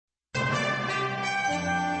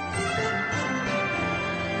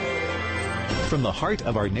From the heart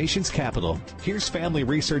of our nation's capital, here's Family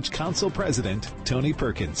Research Council President Tony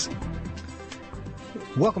Perkins.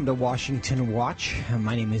 Welcome to Washington Watch.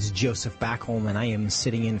 My name is Joseph Backholm, and I am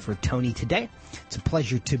sitting in for Tony today. It's a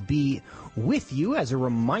pleasure to be with you. As a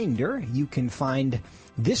reminder, you can find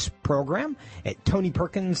this program at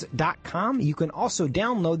tonyperkins.com. You can also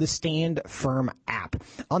download the Stand Firm app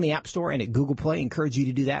on the App Store and at Google Play. I encourage you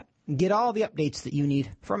to do that. Get all the updates that you need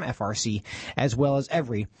from FRC, as well as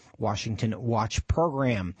every Washington Watch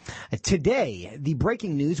program. Today, the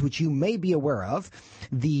breaking news, which you may be aware of,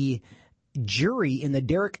 the jury in the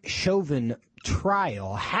Derek Chauvin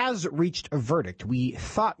trial has reached a verdict. We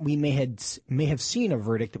thought we may have seen a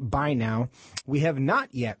verdict by now. We have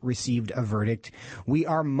not yet received a verdict. We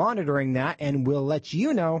are monitoring that, and we'll let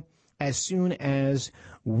you know as soon as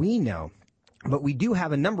we know. But we do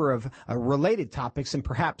have a number of related topics and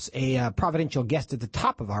perhaps a providential guest at the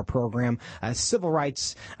top of our program, civil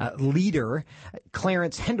rights leader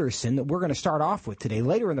Clarence Henderson, that we're going to start off with today.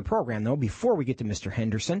 Later in the program, though, before we get to Mr.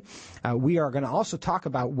 Henderson, we are going to also talk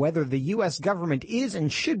about whether the U.S. government is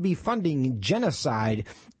and should be funding genocide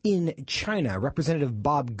in China. Representative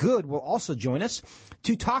Bob Good will also join us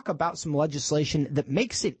to talk about some legislation that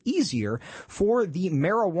makes it easier for the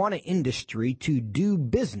marijuana industry to do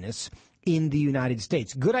business in the United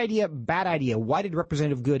States. Good idea, bad idea. Why did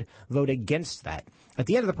Representative Good vote against that? At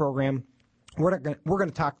the end of the program, we're going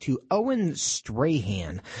to talk to Owen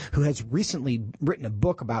Strahan, who has recently written a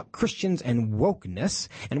book about Christians and wokeness,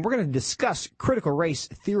 and we're going to discuss critical race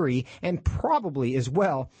theory, and probably as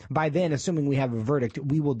well, by then, assuming we have a verdict,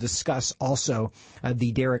 we will discuss also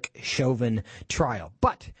the Derek Chauvin trial.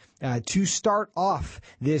 But to start off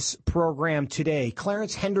this program today,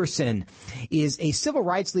 Clarence Henderson is a civil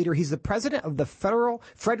rights leader. He's the president of the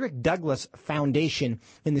Frederick Douglass Foundation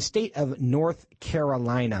in the state of North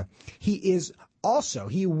Carolina. He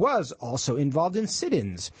was also involved in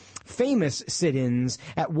sit-ins, famous sit-ins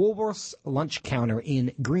at Woolworth's lunch counter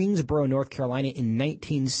in Greensboro, North Carolina in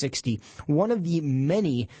 1960. One of the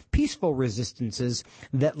many peaceful resistances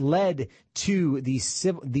that led to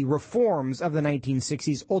the reforms of the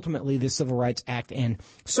 1960s, ultimately the Civil Rights Act, and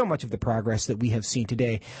so much of the progress that we have seen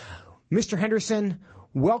today. Mr. Henderson,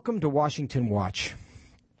 welcome to Washington Watch.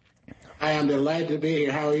 I am delighted to be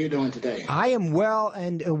here. How are you doing today? I am well,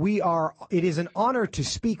 and it is an honor to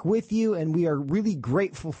speak with you, and we are really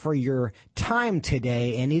grateful for your time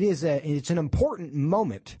today, and it's an important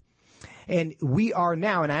moment. And we are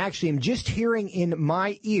now, and I actually am just hearing in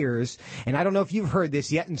my ears, and I don't know if you've heard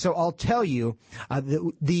this yet, and so I'll tell you,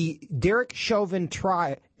 the Derek Chauvin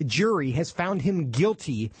jury has found him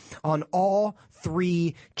guilty on all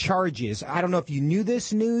 3 charges. I don't know if you knew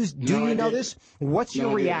this news. Do you know this? What's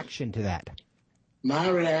your reaction to that? My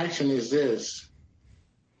reaction is this.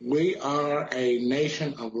 We are a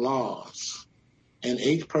nation of laws, and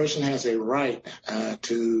each person has a right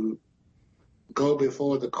to go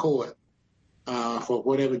before the court for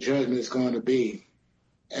whatever judgment it's going to be.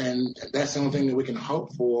 And that's the only thing that we can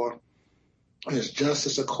hope for is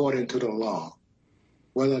justice according to the law.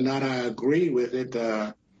 Whether or not I agree with it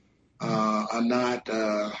or not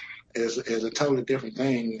is a totally different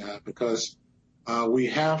thing because we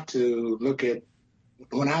have to look at,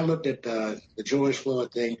 when I looked at the George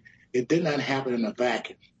Floyd thing, it did not happen in a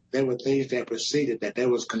vacuum. There were things that preceded that. There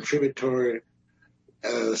was contributory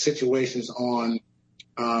situations on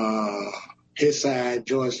his side,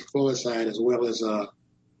 George Floyd's side, as well as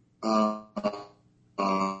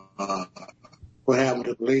what happened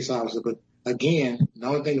to the police officer. But again, the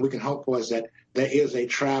only thing that we can hope for is that there is a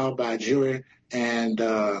trial by jury, and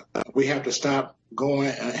we have to stop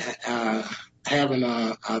going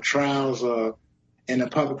having trials in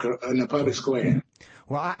the public square.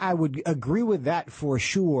 Well, I would agree with that for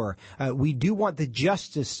sure. We do want the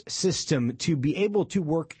justice system to be able to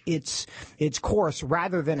work its course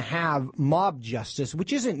rather than have mob justice,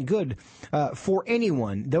 which isn't good for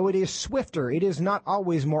anyone. Though it is swifter, it is not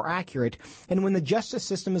always more accurate. And when the justice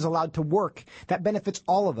system is allowed to work, that benefits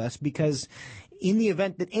all of us because in the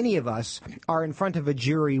event that any of us are in front of a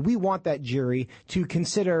jury, we want that jury to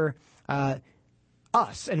consider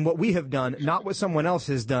us and what we have done, not what someone else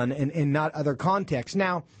has done, and not other contexts.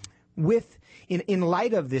 Now, in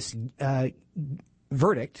light of this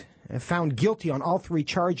verdict, found guilty on all 3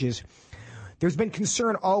 charges, there's been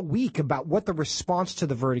concern all week about what the response to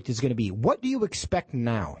the verdict is going to be. What do you expect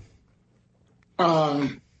now?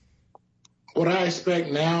 What I expect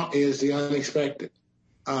now is the unexpected.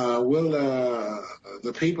 Will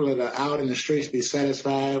the people that are out in the streets be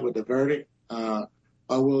satisfied with the verdict?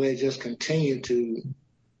 Or will they just continue to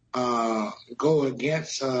go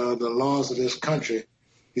against the laws of this country?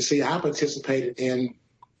 You see, I participated in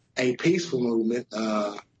a peaceful movement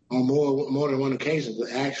on more than one occasion,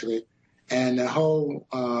 actually. And the whole,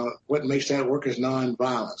 what makes that work is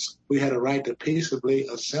nonviolence. We had a right to peaceably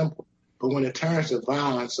assemble. But when it turns to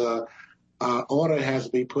violence, order has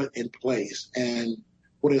to be put in place. And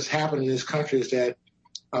what has happened in this country is that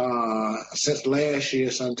since last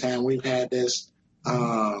year sometime, we've had this,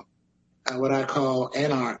 what I call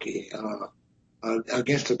anarchy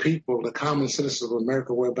against the people, the common citizens of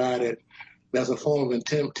America, whereby there's a form of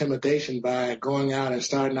intimidation by going out and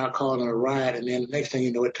starting out calling a riot, and then the next thing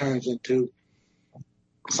you know, it turns into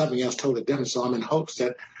something else totally different. So I'm in hopes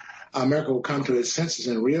that America will come to its senses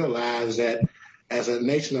and realize that as a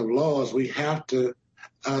nation of laws, we have to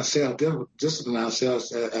self-discipline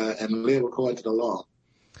ourselves and live according to the law.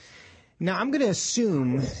 Now, I'm going to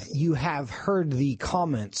assume you have heard the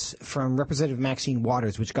comments from Representative Maxine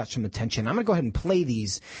Waters, which got some attention. I'm going to go ahead and play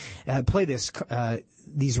these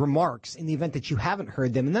remarks in the event that you haven't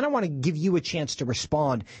heard them, and then I want to give you a chance to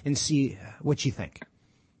respond and see what you think.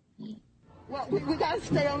 Well, we got to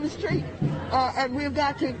stay on the street, and we've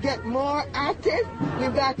got to get more active.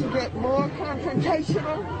 We've got to get more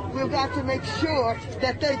confrontational. We've got to make sure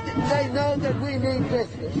that they know that we mean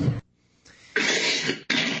business.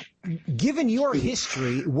 Given your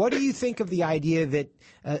history, what do you think of the idea that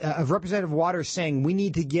of Representative Waters saying we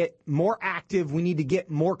need to get more active, we need to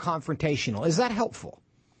get more confrontational? Is that helpful?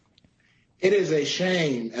 It is a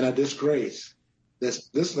shame and a disgrace.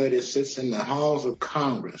 This lady sits in the halls of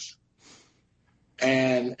Congress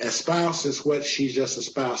and espouses what she just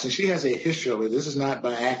espoused. And she has a history of it. This is not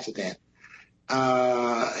by accident.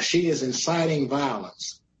 She is inciting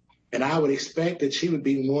violence. And I would expect that she would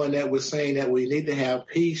be one that was saying that we need to have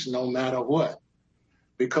peace no matter what.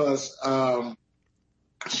 Because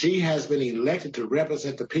she has been elected to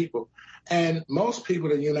represent the people. And most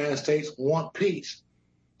people in the United States want peace.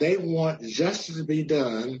 They want justice to be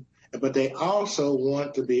done, but they also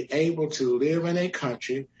want to be able to live in a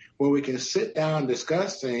country where we can sit down and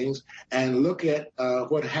discuss things and look at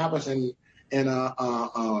what happens in our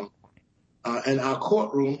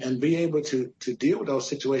courtroom and be able to deal with those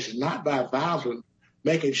situations, not by violence, but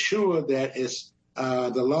making sure that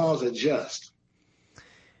the laws are just.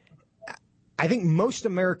 I think most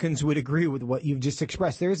Americans would agree with what you've just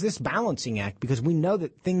expressed. There's this balancing act because we know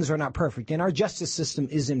that things are not perfect and our justice system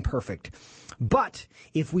is imperfect. But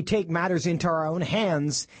if we take matters into our own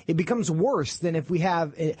hands, it becomes worse than if we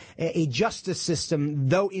have a justice system,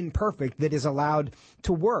 though imperfect, that is allowed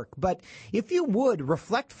to work. But if you would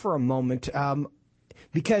reflect for a moment,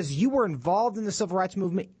 because you were involved in the civil rights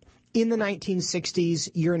movement in the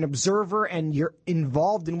 1960s, you're an observer and you're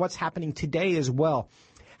involved in what's happening today as well.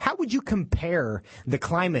 How would you compare the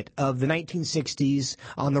climate of the 1960s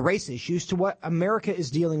on the race issues to what America is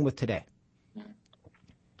dealing with today?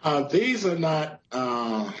 These are not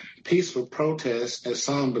peaceful protests, as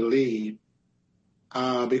some believe,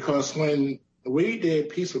 because when we did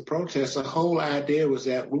peaceful protests, the whole idea was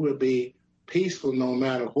that we would be peaceful no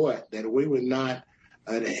matter what, that we would not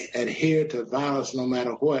adhere to violence no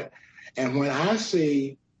matter what. And when I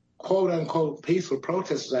see quote-unquote peaceful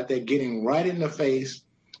protesters out there getting right in the face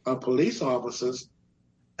of police officers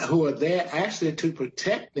who are there actually to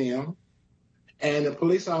protect them, and the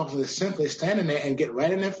police officer is simply standing there and get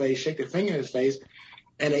right in their face, shake their finger in his face,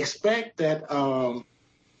 and expect that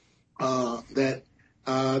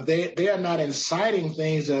they are not inciting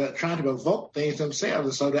things, trying to provoke things themselves.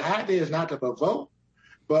 And so the idea is not to provoke,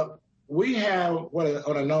 but we have what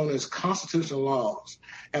are known as constitutional laws,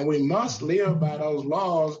 and we must live by those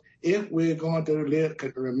laws if we're going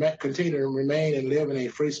to continue to remain and live in a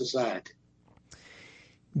free society.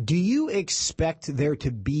 Do you expect there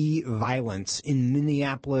to be violence in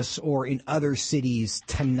Minneapolis or in other cities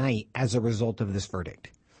tonight as a result of this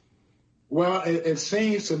verdict? Well, it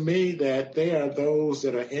seems to me that there are those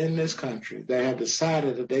that are in this country that have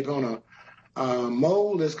decided that they're going to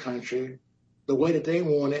mold this country the way that they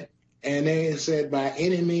want it, and they said by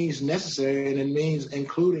any means necessary, and it means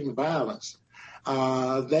including violence.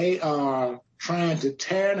 They are trying to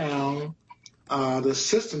tear down the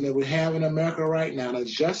system that we have in America right now, the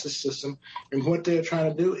justice system, and what they're trying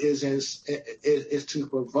to do is to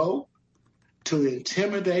provoke, to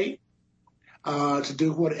intimidate, to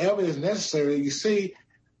do whatever is necessary. You see,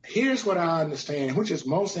 here's what I understand, which is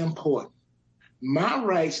most important. My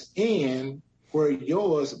rights end where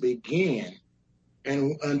yours begin.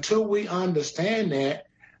 And until we understand that,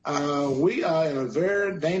 we are in a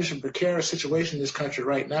very dangerous and precarious situation in this country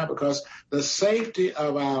right now because the safety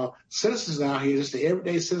of our citizens out here, just the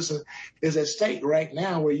everyday citizen, is at stake right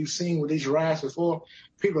now, where you've seen with these riots before.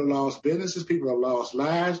 People have lost businesses, people have lost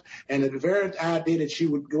lives, and the very idea that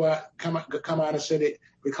you would go out, come out and say that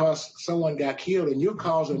because someone got killed and you're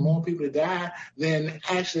causing more people to die than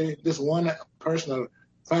actually this one person or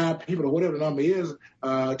 5 people or whatever the number is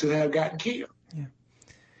to have gotten killed. Yeah.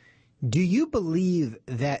 Do you believe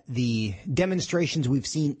that the demonstrations we've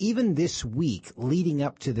seen even this week leading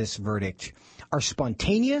up to this verdict are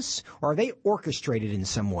spontaneous, or are they orchestrated in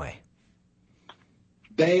some way?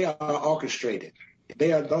 They are orchestrated.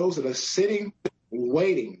 They are those that are sitting,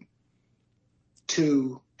 waiting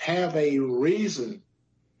to have a reason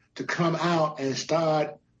to come out and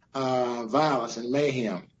start violence and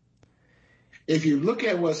mayhem. If you look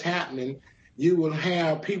at what's happening, you will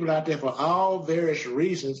have people out there for all various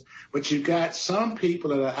reasons, but you've got some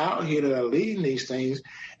people that are out here that are leading these things.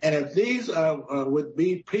 And if these would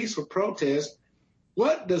be peaceful protests,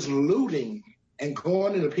 what does looting and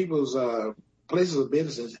going into people's places of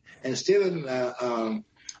businesses and stealing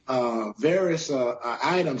various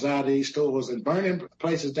items out of these stores and burning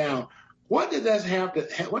places down, what does that have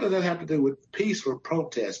to do with peaceful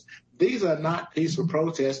protests? These are not peaceful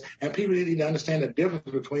protests, and people need to understand the difference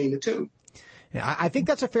between the two. I think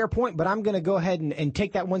that's a fair point, but I'm going to go ahead and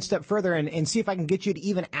take that one step further and see if I can get you to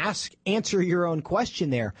even answer your own question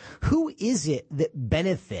there. Who is it that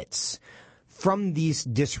benefits from these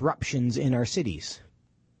disruptions in our cities?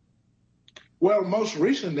 Well, most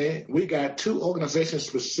recently, we got 2 organizations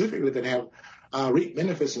specifically that have reaped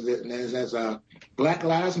benefits of it, and as Black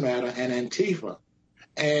Lives Matter and Antifa.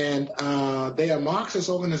 And they are Marxist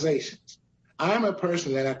organizations. I'm a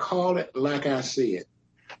person that I call it like I see it.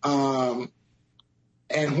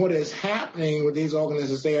 And what is happening with these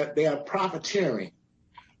organizations, they are profiteering.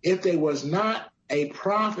 If there was not a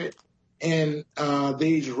profit in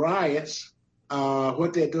these riots,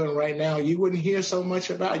 what they're doing right now, you wouldn't hear so much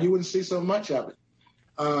about it. You wouldn't see so much of it.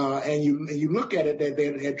 And you look at it, that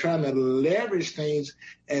they're trying to leverage things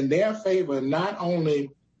in their favor, not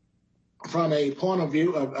only from a point of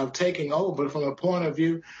view of taking over, but from a point of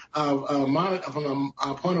view of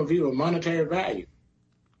monetary value.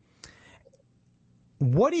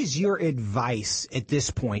 What is your advice at this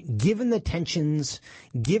point, given the tensions,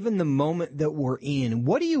 given the moment that we're in?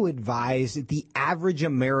 What do you advise the average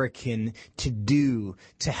American to do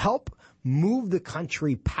to help move the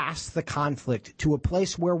country past the conflict to a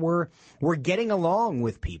place where we're getting along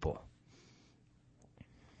with people?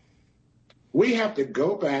 We have to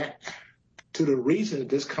go back to the reason that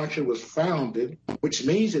this country was founded, which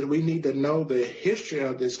means that we need to know the history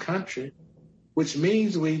of this country, which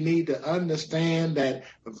means we need to understand that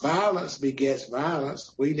violence begets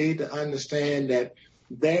violence. We need to understand that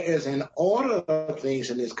there is an order of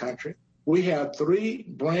things in this country. We have 3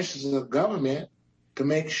 branches of government to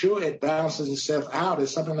make sure it balances itself out.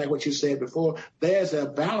 It's something like what you said before. There's a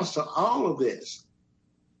balance to all of this.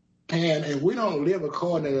 And if we don't live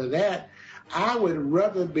according to that, I would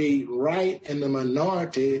rather be right in the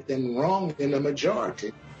minority than wrong in the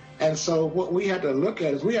majority. And so what we have to look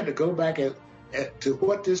at is we have to go back to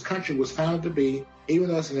what this country was founded to be, even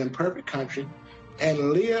though it's an imperfect country,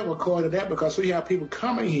 and live according to that, because we have people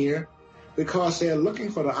coming here because they're looking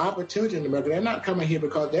for the opportunity in America. They're not coming here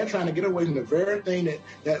because they're trying to get away from the very thing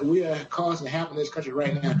that we are causing to happen in this country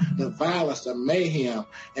right now, the violence, the mayhem,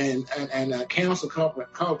 and cancel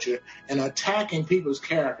culture, and attacking people's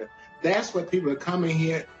character. That's what people are coming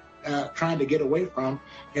here trying to get away from.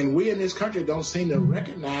 And we in this country don't seem to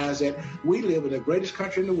recognize that we live in the greatest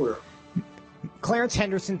country in the world. Clarence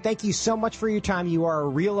Henderson, thank you so much for your time. You are a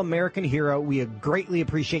real American hero. We greatly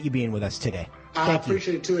appreciate you being with us today. I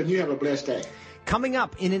appreciate it, too, and you have a blessed day. Coming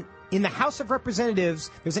up, in the House of Representatives,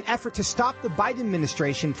 there's an effort to stop the Biden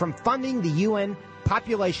administration from funding the UN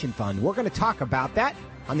Population Fund. We're going to talk about that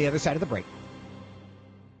on the other side of the break.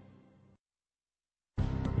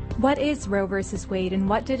 What is Roe v. Wade and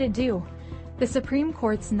what did it do? The Supreme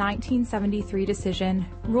Court's 1973 decision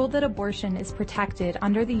ruled that abortion is protected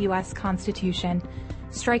under the U.S. Constitution,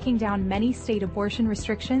 striking down many state abortion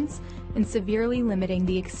restrictions and severely limiting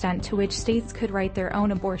the extent to which states could write their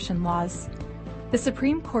own abortion laws. The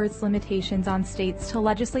Supreme Court's limitations on states to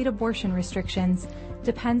legislate abortion restrictions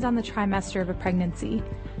depends on the trimester of a pregnancy.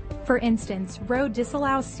 For instance, Roe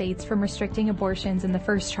disallows states from restricting abortions in the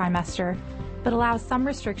first trimester, but allows some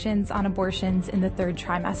restrictions on abortions in the third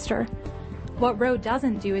trimester. What Roe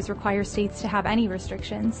doesn't do is require states to have any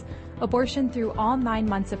restrictions. Abortion through all 9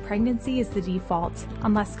 months of pregnancy is the default,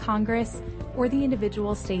 unless Congress or the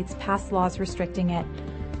individual states pass laws restricting it.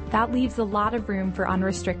 That leaves a lot of room for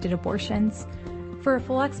unrestricted abortions. For a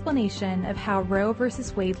full explanation of how Roe v.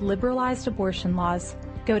 Wade liberalized abortion laws,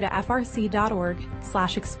 go to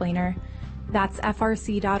frc.org/explainer. That's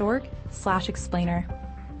frc.org/explainer.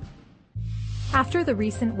 After the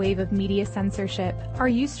recent wave of media censorship, are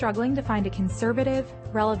you struggling to find a conservative,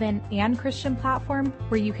 relevant, and Christian platform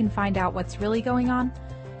where you can find out what's really going on?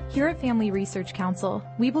 Here at Family Research Council,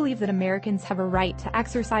 we believe that Americans have a right to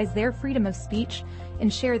exercise their freedom of speech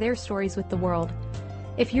and share their stories with the world.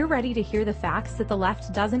 If you're ready to hear the facts that the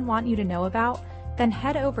left doesn't want you to know about, then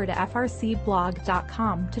head over to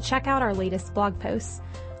frcblog.com to check out our latest blog posts.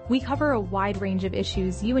 We cover a wide range of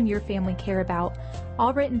issues you and your family care about,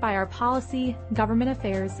 all written by our policy, government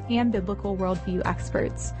affairs, and biblical worldview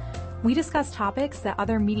experts. We discuss topics that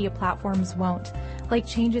other media platforms won't, like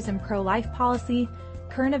changes in pro-life policy,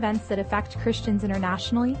 current events that affect Christians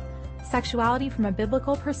internationally, sexuality from a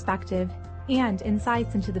biblical perspective, and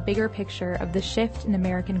insights into the bigger picture of the shift in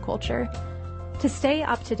American culture. To stay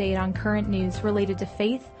up to date on current news related to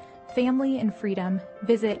faith, family, and freedom,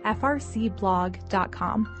 visit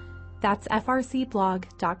frcblog.com. That's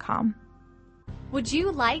frcblog.com. Would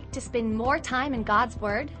you like to spend more time in God's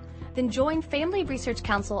Word? Then join Family Research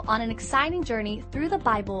Council on an exciting journey through the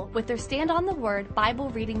Bible with their Stand on the Word Bible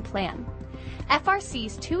Reading Plan.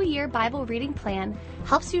 FRC's 2-year Bible reading plan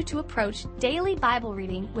helps you to approach daily Bible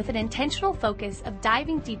reading with an intentional focus of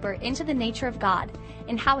diving deeper into the nature of God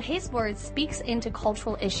and how His Word speaks into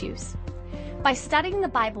cultural issues. By studying the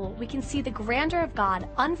Bible, we can see the grandeur of God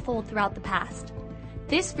unfold throughout the past.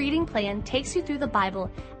 This reading plan takes you through the Bible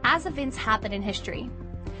as events happen in history.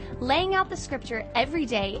 Laying out the Scripture every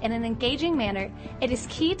day in an engaging manner, it is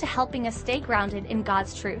key to helping us stay grounded in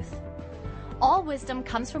God's truth. All wisdom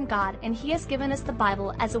comes from God, and He has given us the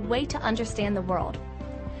Bible as a way to understand the world.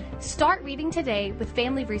 Start reading today with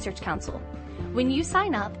Family Research Council. When you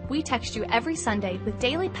sign up, we text you every Sunday with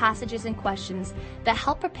daily passages and questions that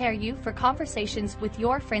help prepare you for conversations with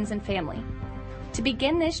your friends and family. To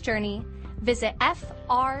begin this journey, visit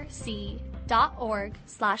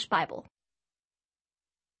frc.org/Bible.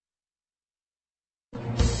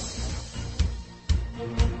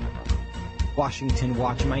 Washington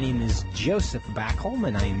Watch. My name is Joseph Backholm,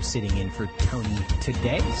 and I am sitting in for Tony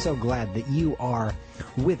today. So glad that you are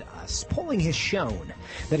with us. Polling has shown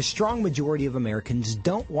that a strong majority of Americans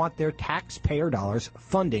don't want their taxpayer dollars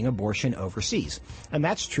funding abortion overseas. And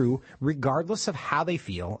that's true regardless of how they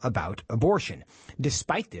feel about abortion.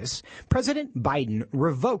 Despite this, President Biden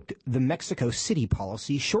revoked the Mexico City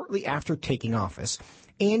policy shortly after taking office,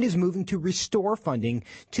 and is moving to restore funding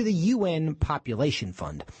to the UN Population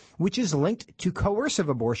Fund, which is linked to coercive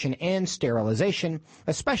abortion and sterilization,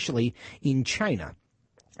 especially in China.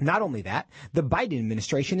 Not only that, the Biden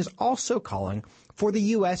administration is also calling for the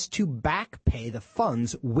U.S. to back pay the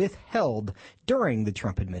funds withheld during the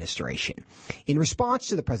Trump administration. In response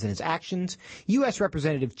to the president's actions, U.S.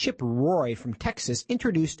 Representative Chip Roy from Texas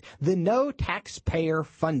introduced the No Taxpayer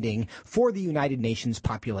Funding for the United Nations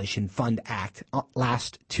Population Fund Act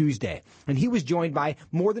last Tuesday, and he was joined by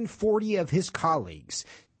more than 40 of his colleagues.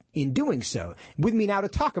 In doing so, with me now to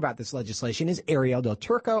talk about this legislation is Ariel Del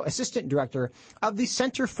Turco, Assistant Director of the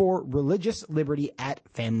Center for Religious Liberty at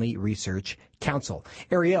Family Research Council.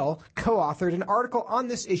 Ariel co-authored an article on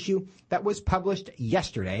this issue that was published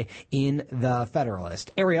yesterday in The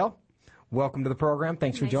Federalist. Ariel, welcome to the program.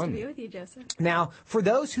 Thanks for joining me. Nice to be with you, Joseph. Now, for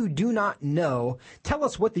those who do not know, tell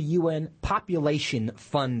us what the UN Population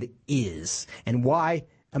Fund is and why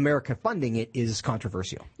America funding it is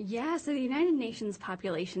controversial. Yeah, so the United Nations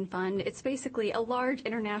Population Fund, it's basically a large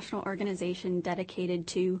international organization dedicated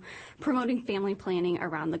to promoting family planning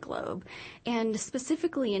around the globe. And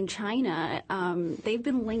specifically in China, they've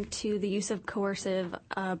been linked to the use of coercive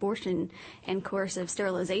abortion and coercive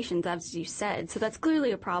sterilizations, as you said. So that's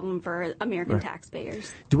clearly a problem for American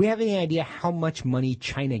taxpayers. Do we have any idea how much money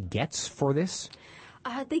China gets for this?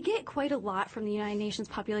 They get quite a lot from the United Nations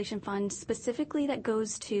Population Fund, specifically that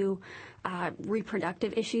goes to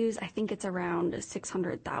reproductive issues. I think it's around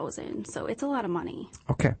 $600,000, so it's a lot of money.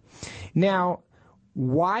 Okay. Now,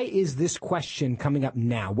 why is this question coming up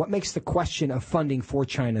now? What makes the question of funding for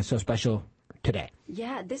China so special today?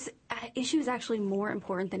 Yeah, this issue is actually more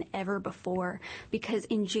important than ever before because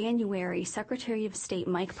in January, Secretary of State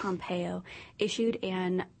Mike Pompeo issued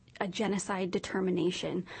an a genocide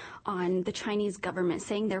determination on the Chinese government,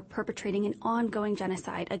 saying they're perpetrating an ongoing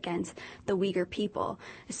genocide against the Uyghur people,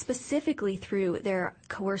 specifically through their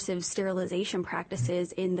coercive sterilization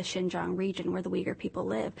practices in the Xinjiang region where the Uyghur people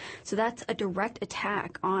live. So that's a direct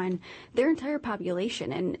attack on their entire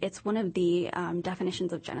population, and it's one of the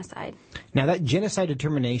definitions of genocide. Now, that genocide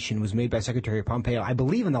determination was made by Secretary Pompeo, I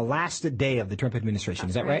believe, in the last day of the Trump administration.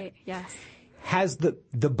 Is that right? Yes. Has the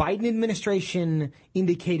Biden administration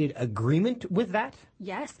indicated agreement with that?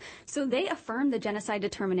 Yes. So they affirmed the genocide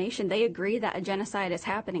determination. They agree that a genocide is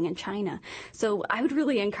happening in China. So I would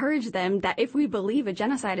really encourage them that if we believe a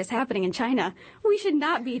genocide is happening in China, we should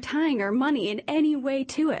not be tying our money in any way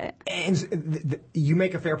to it. And you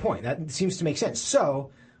make a fair point. That seems to make sense.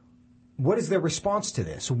 So what is their response to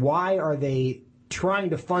this? Why are they trying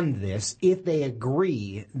to fund this if they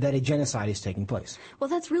agree that a genocide is taking place? Well,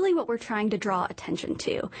 that's really what we're trying to draw attention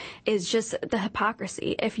to, is just the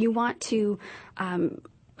hypocrisy. If you want to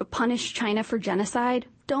punish China for genocide,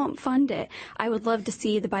 don't fund it. I would love to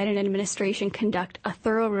see the Biden administration conduct a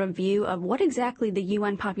thorough review of what exactly the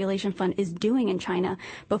UN Population Fund is doing in China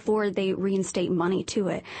before they reinstate money to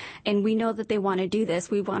it. And we know that they want to do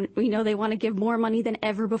this. We know they want to give more money than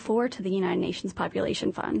ever before to the United Nations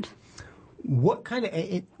Population Fund. What kind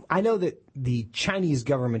of, I know that the Chinese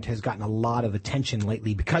government has gotten a lot of attention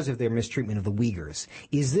lately because of their mistreatment of the Uyghurs.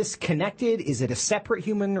 Is this connected? Is it a separate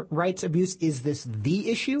human rights abuse? Is this the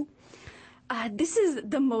issue? This is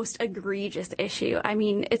the most egregious issue. I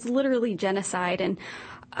mean, it's literally genocide, and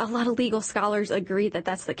a lot of legal scholars agree that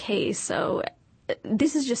that's the case. So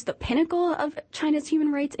this is just the pinnacle of China's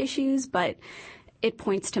human rights issues, but it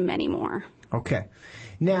points to many more. Okay.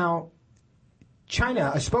 Now,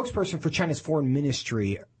 China, a spokesperson for China's foreign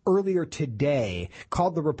ministry earlier today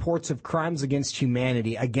called the reports of crimes against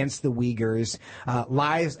humanity against the Uyghurs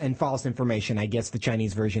lies and false information, I guess the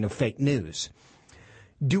Chinese version of fake news.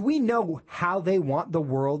 Do we know how they want the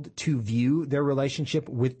world to view their relationship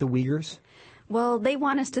with the Uyghurs? Well, they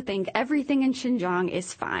want us to think everything in Xinjiang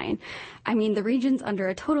is fine. I mean, the region's under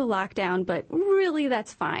a total lockdown, but really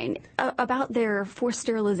that's fine. About their forced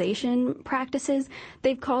sterilization practices,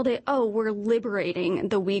 they've called it, we're liberating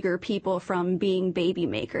the Uyghur people from being baby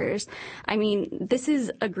makers. I mean, this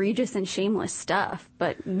is egregious and shameless stuff,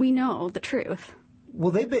 but we know the truth.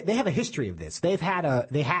 Well, they have a history of this. They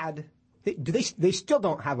still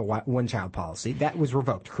don't have a one-child policy. That was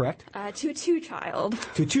revoked, correct? To two-child.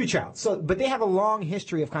 To two-child. So, but they have a long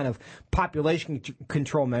history of kind of population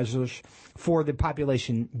control measures for the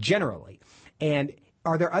population generally. And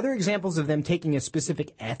are there other examples of them taking a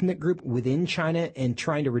specific ethnic group within China and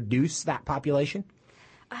trying to reduce that population?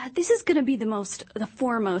 This is going to be the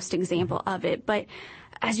foremost example of it, but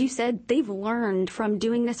as you said, they've learned from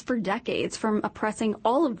doing this for decades, from oppressing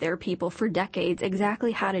all of their people for decades,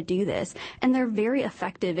 exactly how to do this, and they're very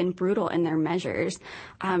effective and brutal in their measures.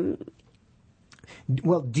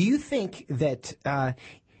 Well, do you think that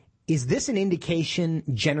is this an indication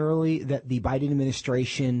generally that the Biden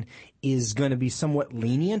administration is going to be somewhat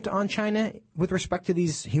lenient on China with respect to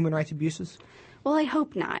these human rights abuses? Well, I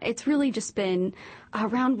hope not. It's really just been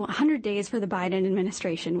around 100 days for the Biden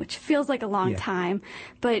administration, which feels like a long time.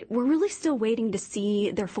 But we're really still waiting to see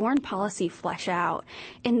their foreign policy flesh out.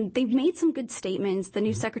 And they've made some good statements. The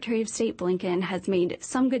new Secretary of State Blinken has made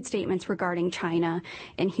some good statements regarding China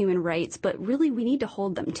and human rights. But really, we need to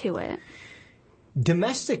hold them to it.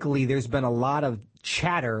 Domestically, there's been a lot of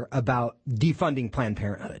chatter about defunding Planned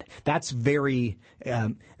Parenthood. That's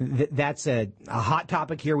that's a hot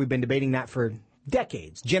topic here. We've been debating that for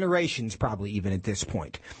decades, generations probably even at this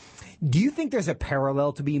point. Do you think there's a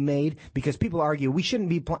parallel to be made? Because people argue we shouldn't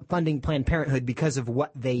be funding Planned Parenthood because of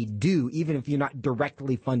what they do, even if you're not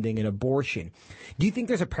directly funding an abortion. Do you think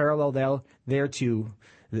there's a parallel there to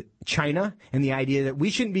China and the idea that we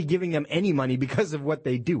shouldn't be giving them any money because of what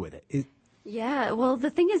they do with it? Yeah, well, the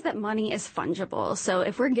thing is that money is fungible. So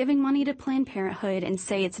if we're giving money to Planned Parenthood and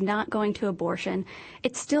say it's not going to abortion,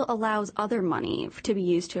 it still allows other money to be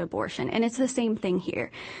used to abortion. And it's the same thing here.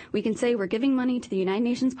 We can say we're giving money to the United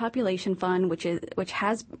Nations Population Fund, which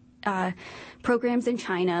has programs in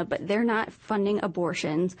China, but they're not funding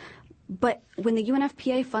abortions. But when the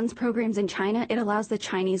UNFPA funds programs in China, it allows the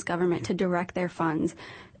Chinese government to direct their funds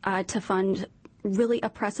to fund really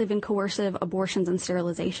oppressive and coercive abortions and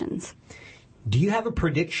sterilizations. Do you have a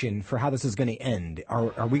prediction for how this is going to end?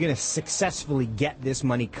 Are we going to successfully get this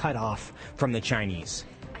money cut off from the Chinese?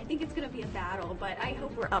 I think it's going to be a battle, but I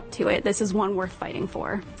hope we're up to it. This is one worth fighting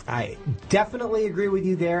for. I definitely agree with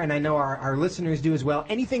you there, and I know our listeners do as well.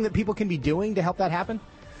 Anything that people can be doing to help that happen?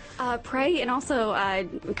 Pray and also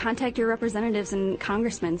contact your representatives and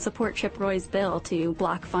congressmen. Support Chip Roy's bill to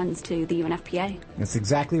block funds to the UNFPA. That's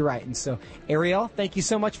exactly right. And so, Ariel, thank you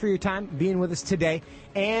so much for your time being with us today.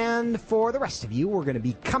 And for the rest of you, we're going to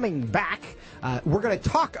be coming back. We're going to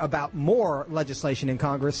talk about more legislation in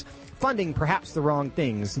Congress, funding perhaps the wrong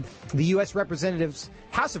things. The U.S.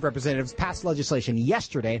 House of Representatives passed legislation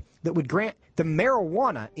yesterday that would grant the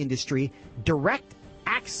marijuana industry direct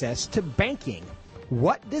access to banking.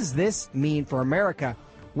 What does this mean for America?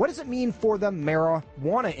 What does it mean for the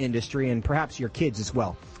marijuana industry and perhaps your kids as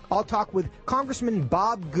well? I'll talk with Congressman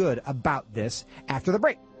Bob Good about this after the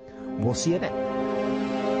break. We'll see you then.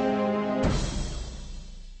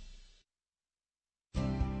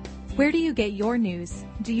 Where do you get your news?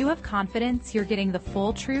 Do you have confidence you're getting the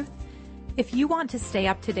full truth? If you want to stay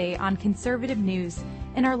up to date on conservative news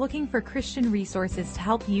and are looking for Christian resources to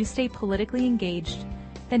help you stay politically engaged,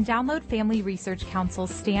 then download Family Research Council's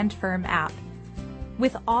Stand Firm app.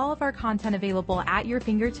 With all of our content available at your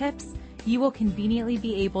fingertips, you will conveniently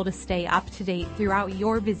be able to stay up to date throughout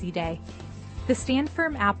your busy day. The Stand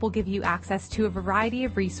Firm app will give you access to a variety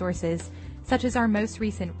of resources, such as our most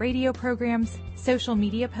recent radio programs, social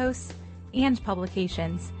media posts, and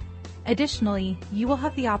publications. Additionally, you will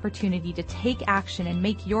have the opportunity to take action and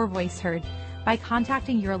make your voice heard by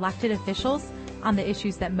contacting your elected officials on the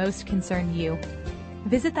issues that most concern you.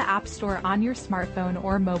 Visit the App Store on your smartphone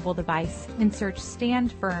or mobile device and search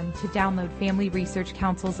Stand Firm to download Family Research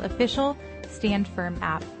Council's official Stand Firm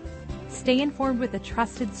app. Stay informed with a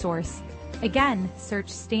trusted source. Again, search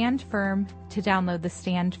Stand Firm to download the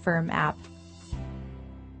Stand Firm app.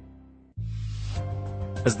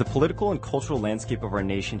 As the political and cultural landscape of our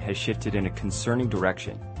nation has shifted in a concerning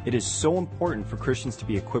direction, it is so important for Christians to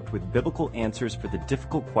be equipped with biblical answers for the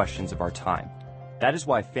difficult questions of our time. That is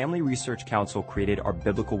why Family Research Council created our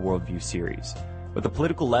Biblical Worldview series. With the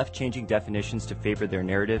political left changing definitions to favor their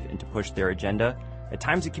narrative and to push their agenda, at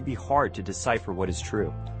times it can be hard to decipher what is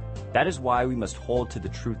true. That is why we must hold to the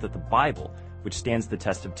truth of the Bible, which stands the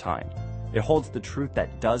test of time. It holds the truth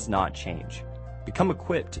that does not change. Become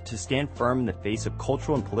equipped to stand firm in the face of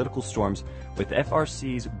cultural and political storms with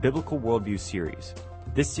FRC's Biblical Worldview series.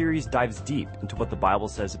 This series dives deep into what the Bible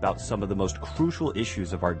says about some of the most crucial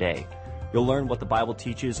issues of our day. You'll learn what the Bible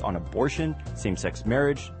teaches on abortion, same-sex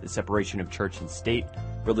marriage, the separation of church and state,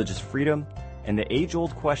 religious freedom, and the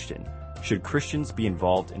age-old question, should Christians be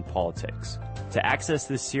involved in politics? To access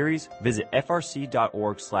this series, visit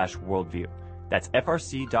frc.org/worldview. That's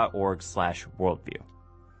frc.org/worldview.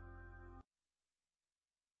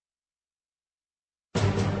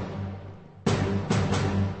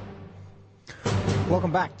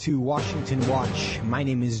 Welcome back to Washington Watch. My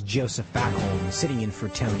name is Joseph Backholm, sitting in for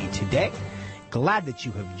Tony today. Glad that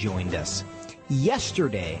you have joined us.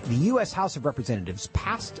 Yesterday, the U.S. House of Representatives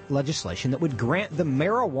passed legislation that would grant the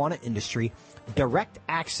marijuana industry direct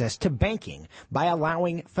access to banking by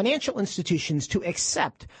allowing financial institutions to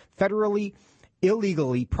accept federally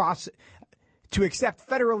illegal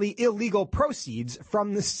proceeds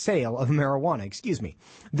from the sale of marijuana.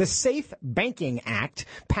 The Safe Banking Act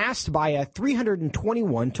passed by a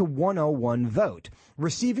 321-101 vote,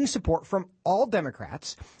 receiving support from all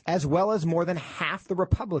Democrats as well as more than half the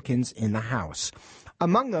Republicans in the House.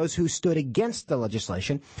 Among those who stood against the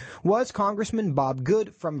legislation was Congressman Bob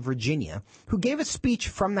Good from Virginia, who gave a speech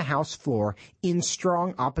from the House floor in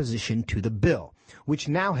strong opposition to the bill, which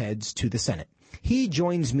now heads to the Senate. He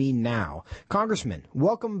joins me now. Congressman,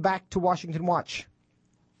 welcome back to Washington Watch.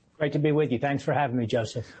 Great to be with you. Thanks for having me,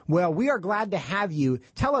 Joseph. Well, we are glad to have you.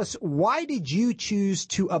 Tell us, why did you choose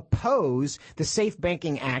to oppose the Safe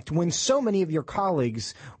Banking Act when so many of your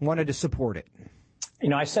colleagues wanted to support it? You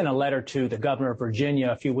know, I sent a letter to the governor of Virginia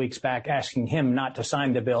a few weeks back asking him not to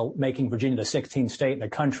sign the bill, making Virginia the 16th state in the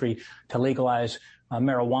country to legalize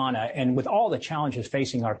marijuana. And with all the challenges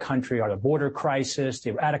facing our country, the border crisis,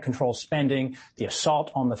 the out-of-control spending, the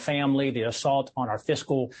assault on the family, the assault on our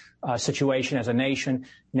fiscal situation as a nation,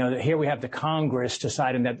 you know, here we have the Congress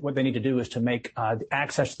deciding that what they need to do is to make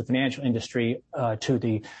access to the financial industry to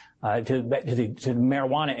the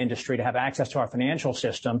marijuana industry to have access to our financial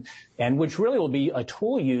system, and which really will be a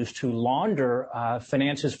tool used to launder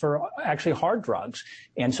finances for actually hard drugs.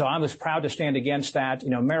 And so I was proud to stand against that.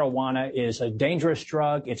 You know, marijuana is a dangerous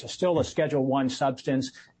drug. It's still a Schedule I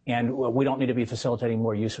substance, and we don't need to be facilitating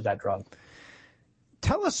more use of that drug.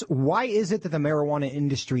 Tell us, why is it that the marijuana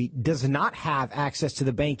industry does not have access to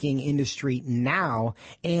the banking industry now,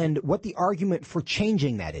 and what the argument for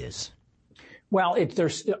changing that is? Well,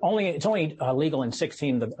 it's only legal in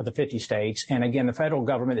 16 of the 50 states. And again, the federal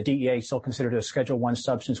government, the DEA, is still considered a Schedule I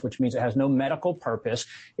substance, which means it has no medical purpose.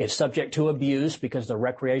 It's subject to abuse because it's a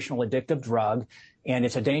recreational addictive drug, and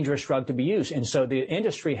it's a dangerous drug to be used. And so the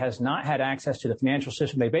industry has not had access to the financial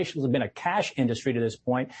system. They've basically been a cash industry to this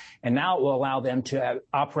point, and now it will allow them to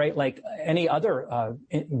operate like any other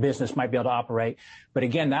business might be able to operate. But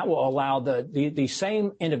again, that will allow the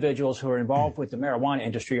same individuals who are involved with the marijuana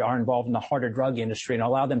industry are involved in the harder drug industry, and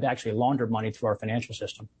allow them to actually launder money through our financial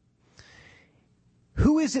system.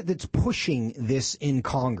 Who is it that's pushing this in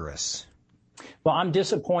Congress? Well, I'm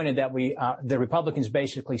disappointed that the Republicans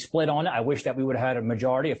basically split on it. I wish that we would have had a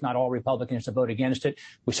majority, if not all Republicans, to vote against it.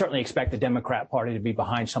 We certainly expect the Democrat Party to be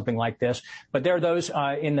behind something like this. But there are those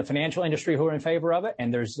in the financial industry who are in favor of it,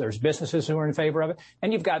 and there's businesses who are in favor of it.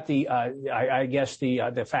 And you've got the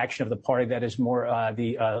faction of the party that is more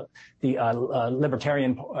the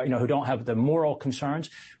libertarian, who don't have the moral concerns.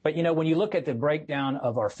 But, when you look at the breakdown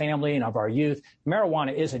of our family and of our youth,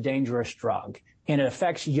 marijuana is a dangerous drug. And it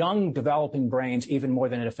affects young developing brains even more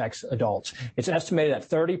than it affects adults. It's estimated that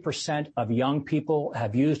 30% of young people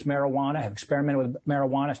have used marijuana, have experimented with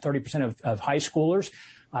marijuana, 30% of high schoolers.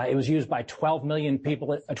 It was used by 12 million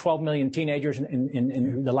people, 12 million teenagers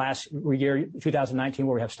in the last year, 2019,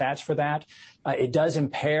 where we have stats for that. It does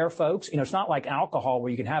impair folks. It's not like alcohol where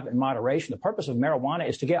you can have it in moderation. The purpose of marijuana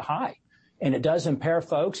is to get high. And it does impair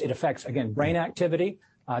folks. It affects, again, brain activity.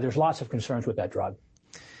 There's lots of concerns with that drug.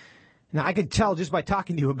 Now, I could tell just by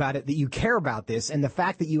talking to you about it that you care about this, and the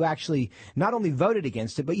fact that you actually not only voted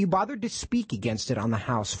against it, but you bothered to speak against it on the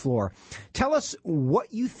House floor. Tell us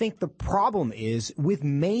what you think the problem is with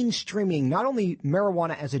mainstreaming not only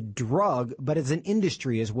marijuana as a drug, but as an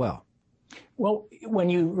industry as well. Well, when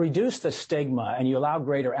you reduce the stigma and you allow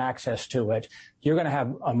greater access to it, you're going to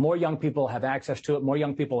have more young people have access to it, more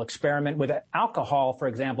young people experiment with it. Alcohol, for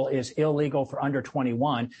example, is illegal for under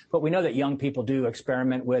 21, but we know that young people do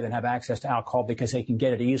experiment with and have access to alcohol because they can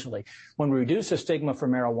get it easily. When we reduce the stigma for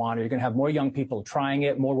marijuana, you're going to have more young people trying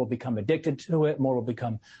it, more will become addicted to it, more will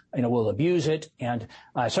become, will abuse it, and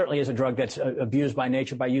certainly is a drug that's abused by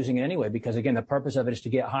nature by using it anyway, because again, the purpose of it is to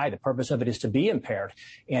get high. The purpose of it is to be impaired,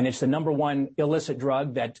 and it's the number one illicit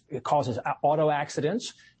drug that causes auto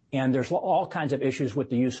accidents. And there's all kinds of issues with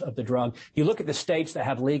the use of the drug. You look at the states that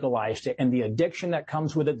have legalized it and the addiction that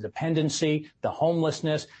comes with it, the dependency, the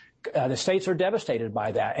homelessness. The states are devastated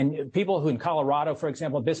by that. And people who in Colorado, for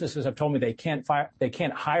example, businesses have told me they can't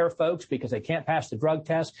hire folks because they can't pass the drug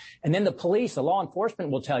test. And then the police, the law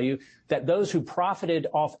enforcement will tell you that those who profited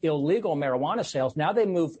off illegal marijuana sales, now they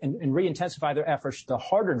move and re-intensify their efforts to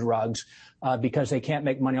harder drugs because they can't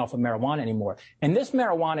make money off of marijuana anymore. And this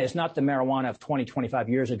marijuana is not the marijuana of 20, 25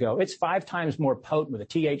 years ago. It's 5 times more potent with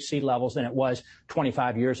the THC levels than it was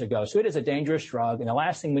 25 years ago. So it is a dangerous drug. And the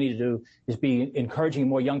last thing we need to do is be encouraging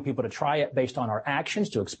more young people to try it based on our actions,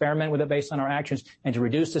 to experiment with it based on our actions, and to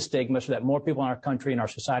reduce the stigma so that more people in our country and our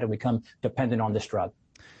society become dependent on this drug.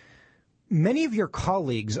 Many of your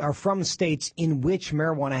colleagues are from states in which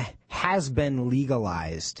marijuana has been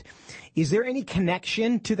legalized. Is there any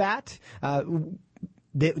connection to that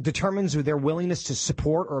that determines their willingness to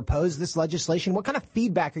support or oppose this legislation? What kind of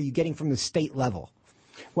feedback are you getting from the state level?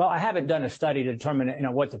 Well, I haven't done a study to determine,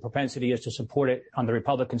 what the propensity is to support it on the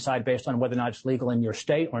Republican side based on whether or not it's legal in your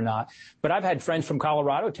state or not. But I've had friends from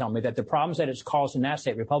Colorado tell me that the problems that it's caused in that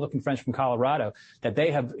state, Republican friends from Colorado, that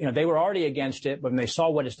they have, they were already against it, but when they saw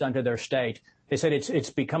what it's done to their state, they said it's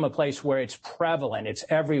become a place where it's prevalent, it's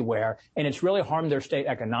everywhere, and it's really harmed their state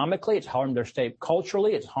economically, it's harmed their state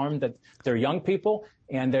culturally, it's harmed their young people,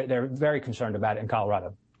 and they're very concerned about it in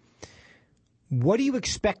Colorado. What do you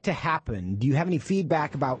expect to happen? Do you have any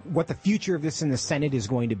feedback about what the future of this in the Senate is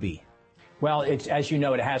going to be? Well, as you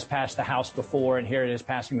know, it has passed the House before, and here it is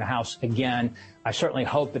passing the House again. I certainly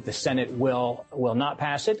hope that the Senate will not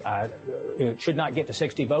pass it. It should not get to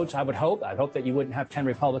 60 votes, I would hope. I'd hope that you wouldn't have 10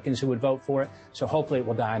 Republicans who would vote for it. So hopefully it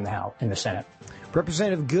will die in the Senate.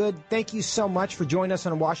 Representative Good, thank you so much for joining us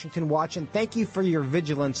on Washington Watch, and thank you for your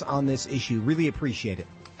vigilance on this issue. Really appreciate it.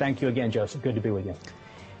 Thank you again, Joseph. Good to be with you.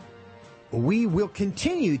 We will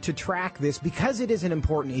continue to track this because it is an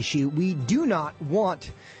important issue. We do not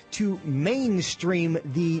want to mainstream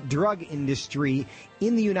the drug industry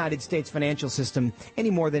in the United States financial system any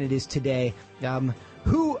more than it is today.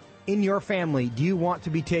 Who in your family do you want to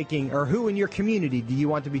be taking, or who in your community do you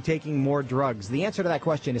want to be taking more drugs? The answer to that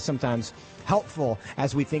question is sometimes helpful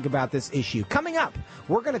as we think about this issue. Coming up,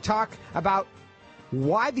 we're going to talk about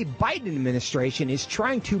why the Biden administration is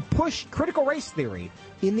trying to push critical race theory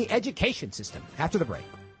in the education system after the break.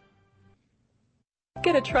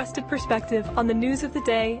 Get a trusted perspective on the news of the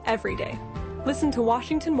day every day. Listen to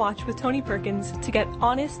Washington Watch with Tony Perkins to get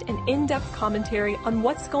honest and in-depth commentary on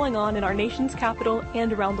what's going on in our nation's capital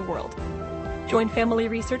and around the world. Join Family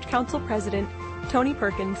Research Council President Tony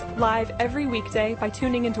Perkins live every weekday by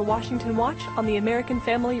tuning into Washington Watch on the American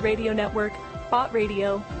Family Radio Network, Bott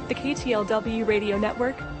Radio, the KTLW Radio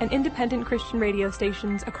Network, and independent Christian radio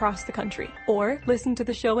stations across the country. Or listen to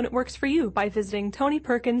the show when it works for you by visiting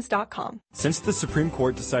TonyPerkins.com. Since the Supreme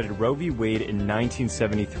Court decided Roe v. Wade in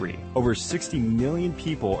 1973, over 60 million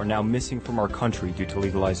people are now missing from our country due to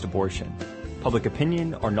legalized abortion. Public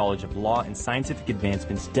opinion, our knowledge of law, and scientific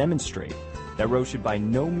advancements demonstrate that Roe should by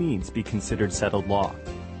no means be considered settled law.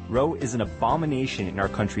 Roe is an abomination in our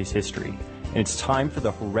country's history, and it's time for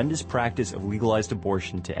the horrendous practice of legalized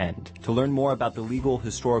abortion to end. To learn more about the legal,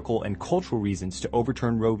 historical, and cultural reasons to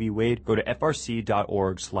overturn Roe v. Wade, go to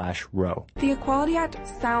frc.org/Roe. The Equality Act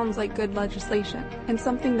sounds like good legislation and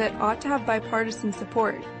something that ought to have bipartisan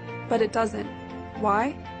support, but it doesn't.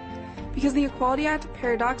 Why? Because the Equality Act,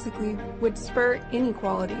 paradoxically, would spur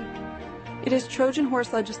inequality. It is Trojan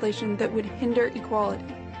horse legislation that would hinder equality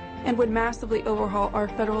and would massively overhaul our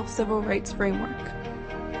federal civil rights framework.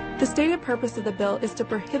 The stated purpose of the bill is to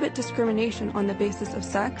prohibit discrimination on the basis of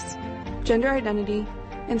sex, gender identity,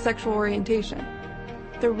 and sexual orientation.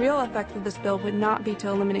 The real effect of this bill would not be to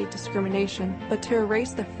eliminate discrimination, but to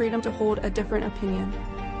erase the freedom to hold a different opinion.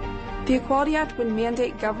 The Equality Act would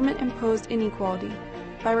mandate government-imposed inequality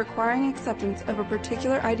by requiring acceptance of a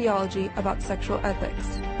particular ideology about sexual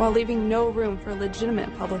ethics, while leaving no room for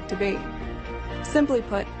legitimate public debate. Simply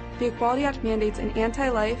put, the Equality Act mandates an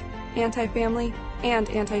anti-life, anti-family, and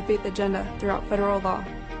anti-faith agenda throughout federal law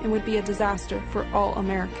and would be a disaster for all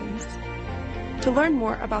Americans. To learn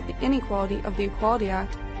more about the inequality of the Equality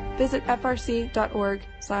Act, visit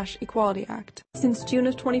frc.org/Equality Act. Since June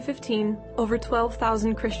of 2015, over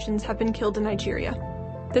 12,000 Christians have been killed in Nigeria.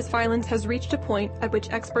 This violence has reached a point at which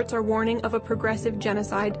experts are warning of a progressive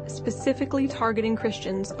genocide specifically targeting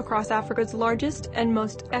Christians across Africa's largest and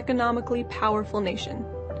most economically powerful nation.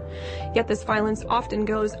 Yet this violence often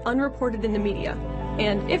goes unreported in the media,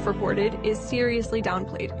 and if reported, is seriously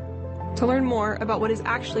downplayed. To learn more about what is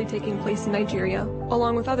actually taking place in Nigeria,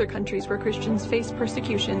 along with other countries where Christians face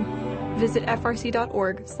persecution, visit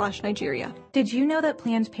frc.org/Nigeria. Did you know that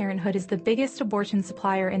Planned Parenthood is the biggest abortion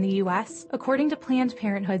supplier in the U.S.? According to Planned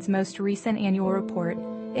Parenthood's most recent annual report,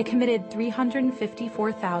 it committed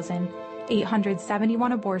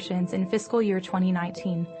 354,871 abortions in fiscal year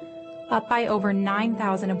 2019, up by over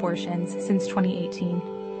 9,000 abortions since 2018.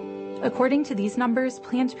 According to these numbers,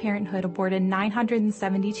 Planned Parenthood aborted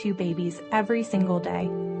 972 babies every single day.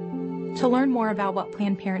 To learn more about what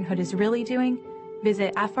Planned Parenthood is really doing,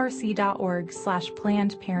 visit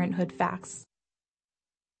frc.org/Planned Parenthood Facts.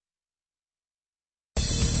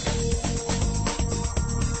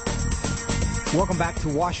 Welcome back to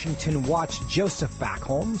Washington Watch. Joseph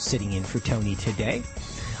Backholm sitting in for Tony today.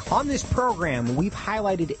 On this program, we've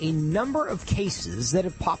highlighted a number of cases that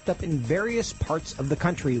have popped up in various parts of the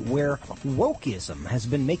country where wokeism has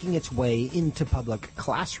been making its way into public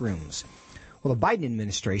classrooms. Well, the Biden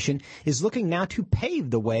administration is looking now to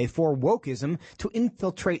pave the way for wokeism to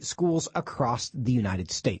infiltrate schools across the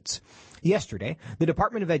United States. Yesterday, the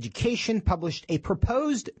Department of Education published a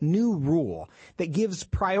proposed new rule that gives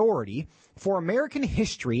priority for American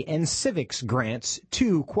history and civics grants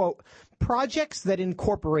to, quote, projects that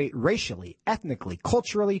incorporate racially, ethnically,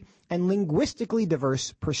 culturally, and linguistically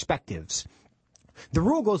diverse perspectives. The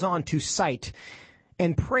rule goes on to cite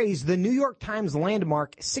and praise the New York Times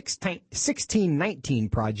landmark 1619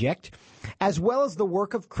 project, as well as the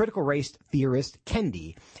work of critical race theorist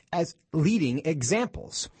Kendi as leading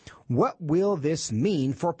examples. What will this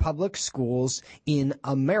mean for public schools in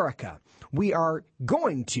America? We are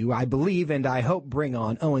going to, I believe, and I hope, bring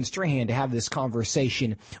on Owen Strahan to have this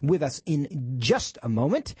conversation with us in just a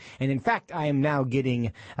moment. And in fact, I am now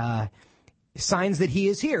getting signs that he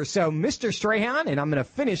is here. So, Mr. Strahan, and I'm going to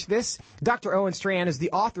finish this. Dr. Owen Strahan is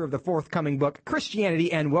the author of the forthcoming book,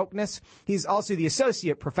 Christianity and Wokeness. He's also the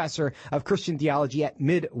Associate Professor of Christian Theology at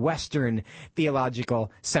Midwestern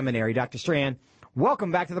Theological Seminary. Dr. Strahan,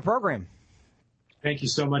 welcome back to the program. Thank you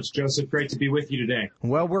so much, Joseph. Great to be with you today.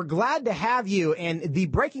 Well, we're glad to have you. And the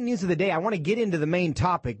breaking news of the day, I want to get into the main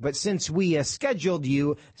topic, but since we scheduled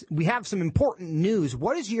you, we have some important news.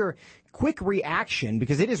 What is your quick reaction,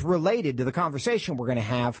 because it is related to the conversation we're going to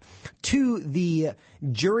have, to the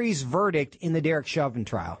jury's verdict in the Derek Chauvin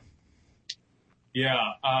trial? Yeah,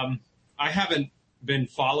 I haven't been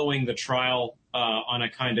following the trial on a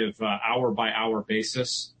kind of hour-by-hour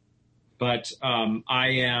basis, but I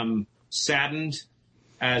am saddened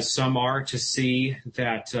as some are, to see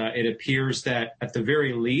that it appears that at the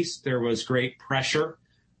very least there was great pressure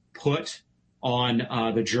put on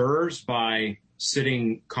the jurors by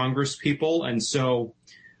sitting congresspeople. And so,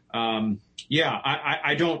 I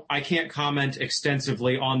can't comment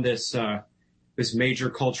extensively on this major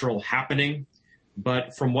cultural happening.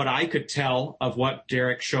 But from what I could tell of what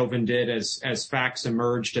Derek Chauvin did as facts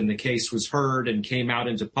emerged and the case was heard and came out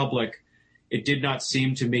into public, it did not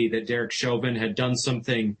seem to me that Derek Chauvin had done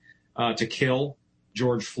something to kill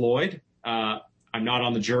George Floyd. I'm not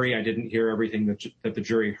on the jury. I didn't hear everything that the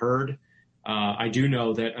jury heard. I do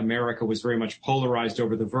know that America was very much polarized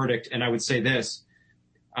over the verdict. And I would say this,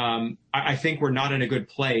 I think we're not in a good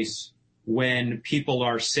place when people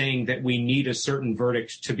are saying that we need a certain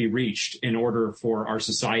verdict to be reached in order for our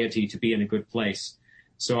society to be in a good place.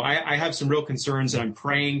 So I have some real concerns, and I'm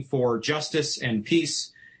praying for justice and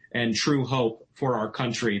peace and true hope for our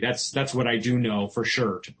country. That's what I do know for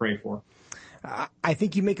sure to pray for. I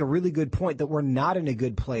think you make a really good point that we're not in a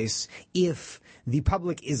good place if the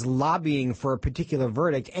public is lobbying for a particular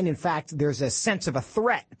verdict. And in fact, there's a sense of a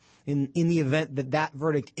threat in the event that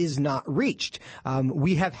verdict is not reached.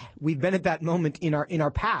 We've been at that moment in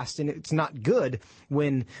our past, and it's not good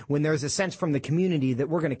when there's a sense from the community that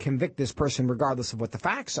we're going to convict this person regardless of what the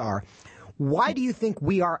facts are. Why do you think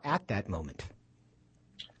we are at that moment?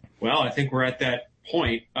 Well, I think we're at that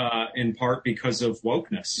point in part because of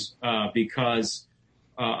wokeness, because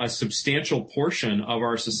a substantial portion of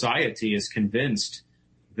our society is convinced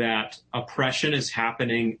that oppression is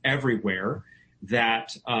happening everywhere,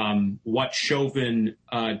 that what Chauvin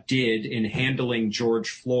did in handling George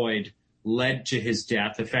Floyd led to his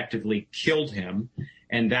death, effectively killed him.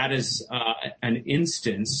 And that is an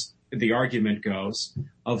instance, the argument goes,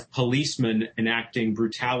 of policemen enacting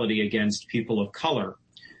brutality against people of color.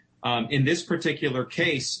 In this particular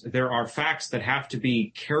case, there are facts that have to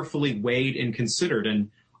be carefully weighed and considered. And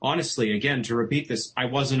honestly, again, to repeat this, I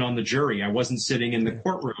wasn't on the jury. I wasn't sitting in the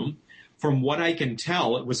courtroom. From what I can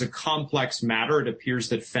tell, it was a complex matter. It appears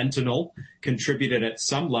that fentanyl contributed at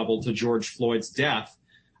some level to George Floyd's death.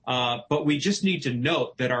 But we just need to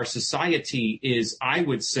note that our society is, I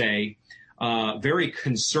would say, very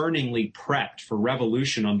concerningly prepped for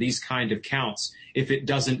revolution on these kind of counts if it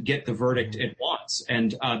doesn't get the verdict it wants.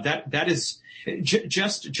 And that is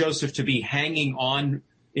just, Joseph, to be hanging on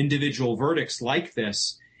individual verdicts like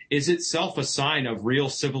this is itself a sign of real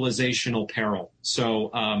civilizational peril.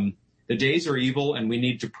 So the days are evil, and we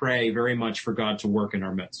need to pray very much for God to work in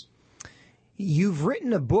our midst. You've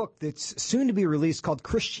written a book that's soon to be released called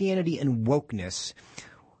Christianity and Wokeness.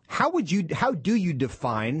 How do you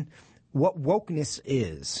define what wokeness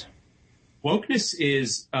is? Wokeness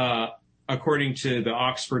is, according to the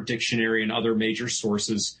Oxford Dictionary and other major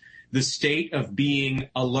sources, the state of being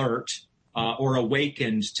alert or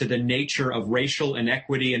awakened to the nature of racial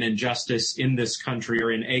inequity and injustice in this country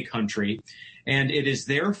or in a country. And it is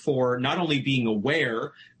therefore not only being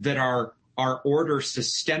aware that our order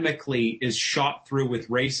systemically is shot through with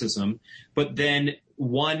racism, but then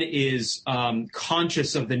one is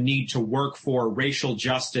conscious of the need to work for racial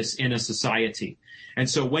justice in a society. And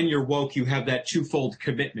so when you're woke, you have that twofold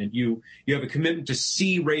commitment. You have a commitment to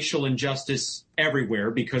see racial injustice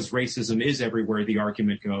everywhere because racism is everywhere, the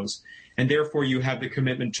argument goes. And therefore you have the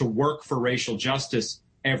commitment to work for racial justice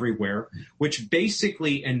everywhere, which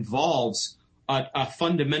basically involves a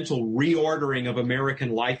fundamental reordering of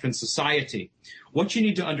American life and society. What you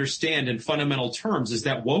need to understand in fundamental terms is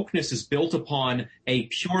that wokeness is built upon a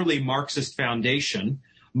purely Marxist foundation,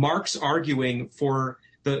 Marx arguing for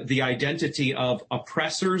the identity of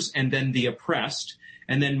oppressors and then the oppressed,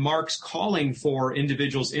 and then Marx calling for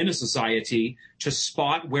individuals in a society to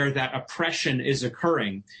spot where that oppression is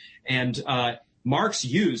occurring. And Marx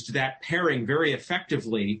used that pairing very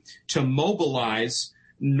effectively to mobilize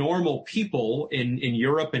normal people in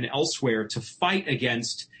Europe and elsewhere to fight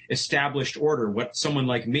against established order, what someone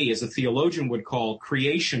like me as a theologian would call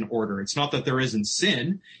creation order. It's not that there isn't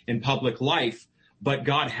sin in public life, but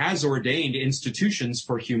God has ordained institutions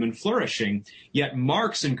for human flourishing. Yet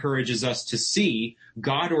Marx encourages us to see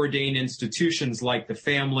God-ordained institutions like the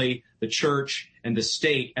family, the church, and the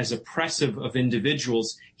state as oppressive of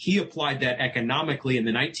individuals. He applied that economically in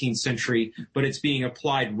the 19th century, but it's being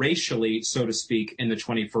applied racially, so to speak, in the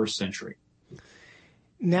 21st century.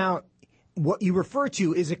 Now, what you refer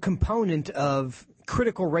to is a component of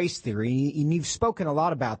critical race theory, and you've spoken a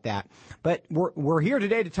lot about that. But we're here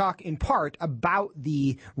today to talk in part about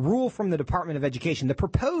the rule from the Department of Education, the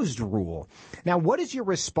proposed rule. Now, what is your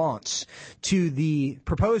response to the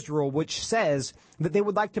proposed rule, which says that they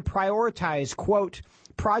would like to prioritize, quote,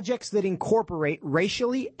 projects that incorporate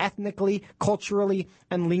racially, ethnically, culturally,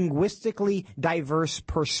 and linguistically diverse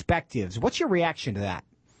perspectives. What's your reaction to that?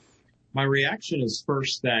 My reaction is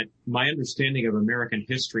first that my understanding of American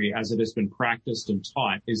history as it has been practiced and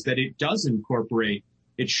taught is that it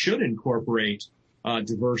should incorporate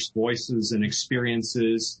diverse voices and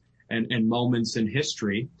experiences and moments in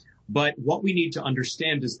history. But what we need to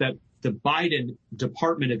understand is that the Biden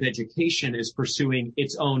Department of Education is pursuing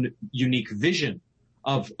its own unique vision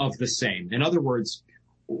of the same. In other words,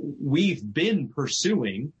 we've been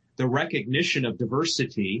pursuing the recognition of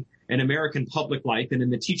diversity in American public life and in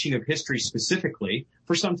the teaching of history specifically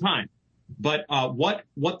for some time. But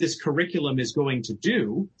what this curriculum is going to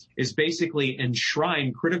do is basically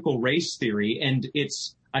enshrine critical race theory and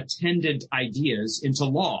its attendant ideas into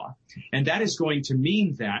law. And that is going to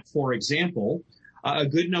mean that, for example, a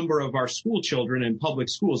good number of our school children in public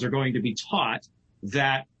schools are going to be taught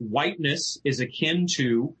that whiteness is akin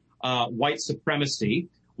to white supremacy.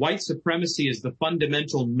 White supremacy is the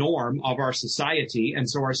fundamental norm of our society, and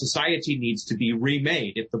so our society needs to be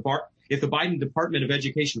remade. If the Biden Department of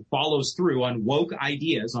Education follows through on woke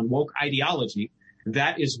ideas, on woke ideology,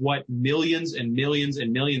 that is what millions and millions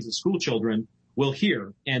and millions of school children will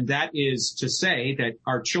hear. And that is to say that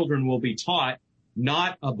our children will be taught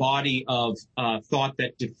not a body of thought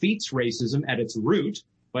that defeats racism at its root,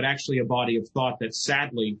 but actually a body of thought that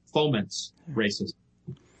sadly foments racism.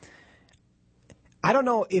 I don't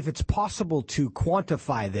know if it's possible to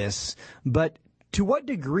quantify this, but to what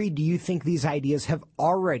degree do you think these ideas have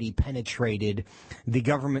already penetrated the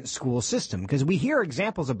government school system? Because we hear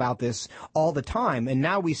examples about this all the time, and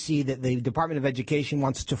now we see that the Department of Education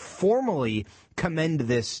wants to formally commend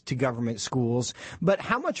this to government schools. But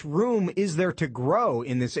how much room is there to grow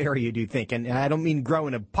in this area, do you think? And I don't mean grow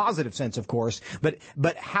in a positive sense, of course,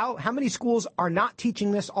 but how many schools are not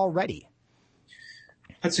teaching this already?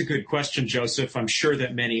 That's a good question, Joseph. I'm sure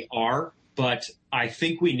that many are, but I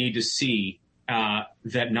think we need to see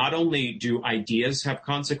that not only do ideas have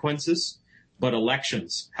consequences, but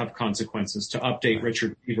elections have consequences, to update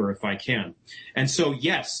Richard Beaver if I can. And so,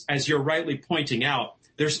 yes, as you're rightly pointing out,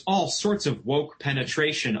 there's all sorts of woke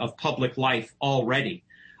penetration of public life already.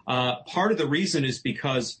 Part of the reason is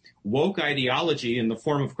because woke ideology in the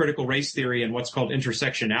form of critical race theory and what's called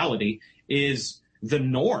intersectionality is the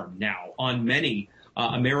norm now on many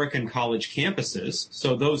American college campuses.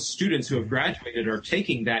 So those students who have graduated are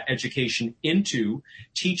taking that education into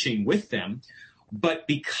teaching with them. But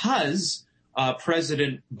because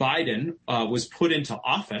President Biden was put into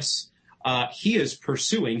office, he is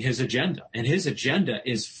pursuing his agenda. And his agenda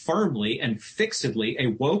is firmly and fixedly a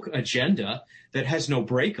woke agenda that has no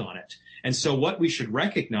break on it. And so what we should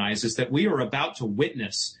recognize is that we are about to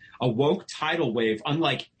witness a woke tidal wave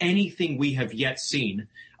unlike anything we have yet seen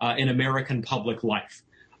in American public life.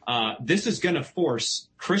 This is going to force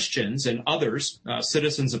Christians and others,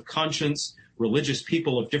 citizens of conscience, religious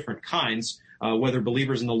people of different kinds, whether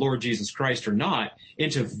believers in the Lord Jesus Christ or not,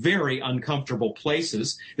 into very uncomfortable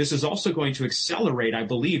places. This is also going to accelerate, I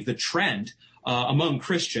believe, the trend among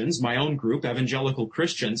Christians, my own group, evangelical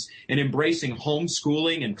Christians, in embracing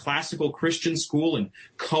homeschooling and classical Christian school and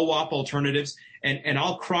co-op alternatives. And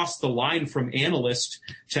I'll cross the line from analyst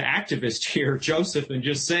to activist here, Joseph, and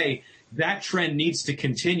just say that trend needs to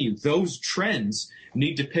continue. Those trends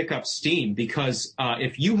need to pick up steam because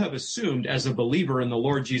if you have assumed as a believer in the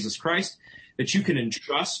Lord Jesus Christ that you can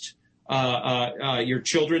entrust your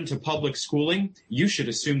children to public schooling, you should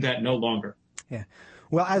assume that no longer. Yeah.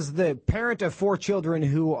 Well, as the parent of 4 children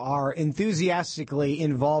who are enthusiastically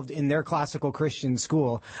involved in their classical Christian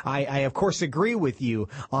school, I of course agree with you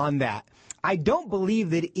on that. I don't believe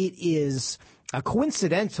that it is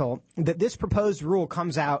coincidental that this proposed rule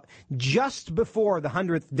comes out just before the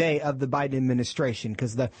 100th day of the Biden administration,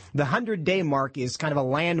 because the 100-day mark is kind of a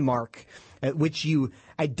landmark at which you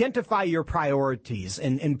identify your priorities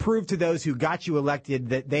and prove to those who got you elected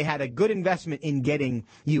that they had a good investment in getting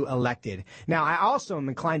you elected. Now, I also am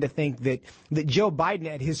inclined to think that Joe Biden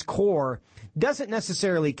at his core doesn't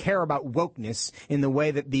necessarily care about wokeness in the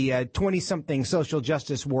way that the 20-something social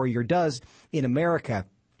justice warrior does in America.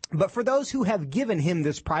 But for those who have given him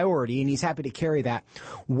this priority, and he's happy to carry that,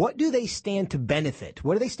 what do they stand to benefit?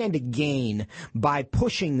 What do they stand to gain by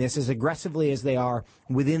pushing this as aggressively as they are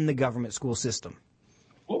within the government school system?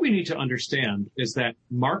 What we need to understand is that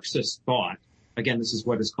Marxist thought, again, this is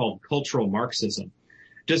what is called cultural Marxism,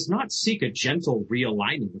 does not seek a gentle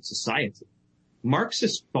realigning of society.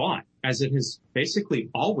 Marxist thought, as it has basically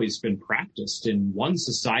always been practiced in one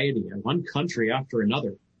society and one country after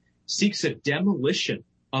another, seeks a demolition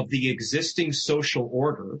of the existing social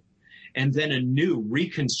order and then a new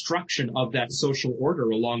reconstruction of that social order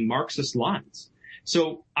along Marxist lines.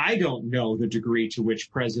 So I don't know the degree to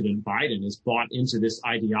which President Biden has bought into this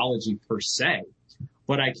ideology per se,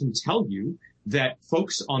 but I can tell you that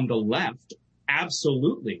folks on the left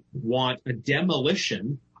absolutely want a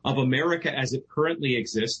demolition of America as it currently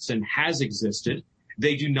exists and has existed.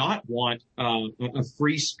 They do not want a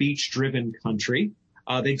free speech-driven country.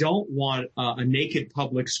 They don't want a naked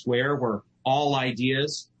public square where all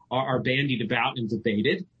ideas are bandied about and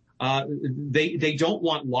debated. They don't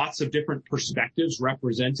want lots of different perspectives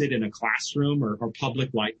represented in a classroom or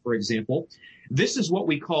public life, for example. This is what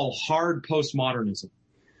we call hard postmodernism.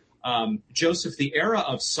 Joseph, the era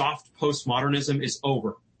of soft postmodernism is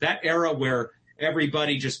over. That era where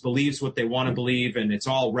everybody just believes what they want to believe and it's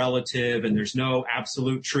all relative and there's no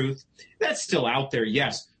absolute truth. That's still out there,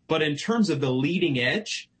 yes. But in terms of the leading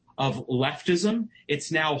edge of leftism,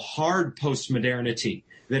 it's now hard postmodernity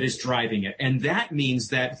that is driving it. And that means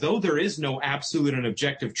that though there is no absolute and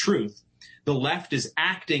objective truth, the left is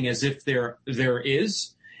acting as if there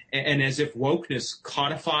is, and as if wokeness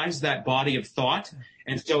codifies that body of thought.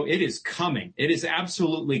 And so it is coming. It is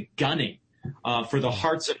absolutely gunning for the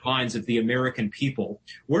hearts and minds of the American people.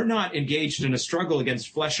 We're not engaged in a struggle against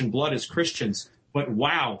flesh and blood as Christians, but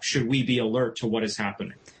wow, should we be alert to what is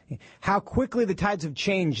happening. How quickly the tides have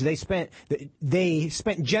changed. They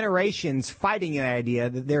spent generations fighting the idea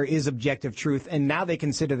that there is objective truth, and now they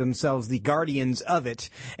consider themselves the guardians of it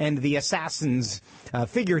and the assassins,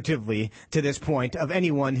 figuratively, to this point, of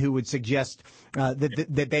anyone who would suggest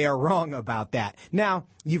that they are wrong about that. Now,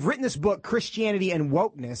 you've written this book, Christianity and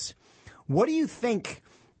Wokeness. What do you think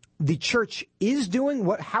the church is doing?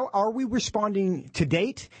 How are we responding to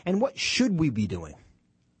date, and what should we be doing?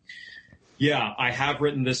 Yeah, I have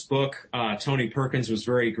written this book. Tony Perkins was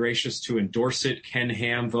very gracious to endorse it. Ken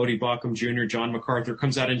Ham, Voddie Baucham Jr., John MacArthur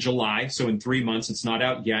comes out in July, so in 3 months. It's not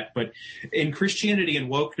out yet. But in Christianity and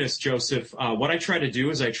Wokeness, Joseph, what I try to do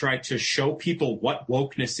is I try to show people what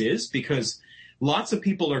wokeness is, because lots of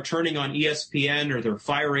people are turning on ESPN or they're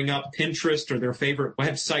firing up Pinterest or their favorite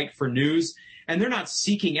website for news, and they're not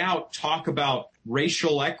seeking out talk about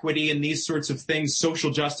racial equity and these sorts of things, social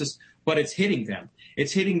justice, but it's hitting them.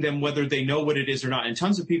 It's hitting them whether they know what it is or not. And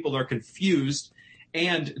tons of people are confused.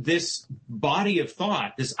 And this body of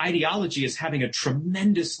thought, this ideology, is having a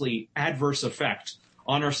tremendously adverse effect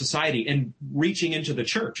on our society and reaching into the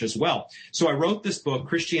church as well. So I wrote this book,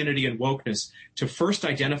 Christianity and Wokeness, to first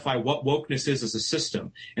identify what wokeness is as a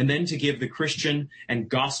system, and then to give the Christian and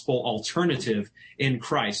gospel alternative in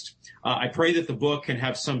Christ. I pray that the book can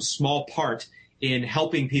have some small part in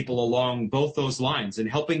helping people along both those lines and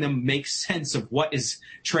helping them make sense of what is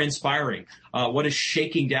transpiring, what is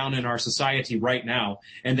shaking down in our society right now,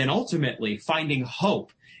 and then ultimately finding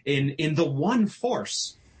hope in the one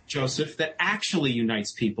force, Joseph, that actually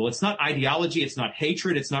unites people. It's not ideology, it's not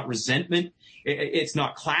hatred, it's not resentment, it's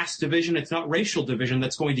not class division, it's not racial division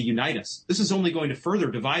that's going to unite us. This is only going to further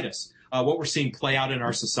divide us. What we're seeing play out in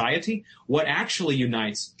our society, what actually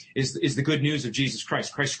unites is the good news of Jesus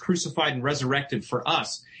Christ. Christ crucified and resurrected for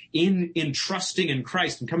us. In trusting in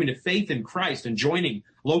Christ and coming to faith in Christ and joining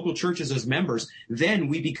local churches as members, then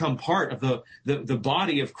we become part of the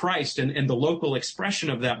body of Christ and the local expression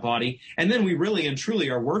of that body. And then we really and truly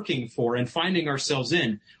are working for and finding ourselves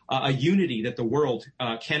in a unity that the world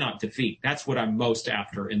cannot defeat. That's what I'm most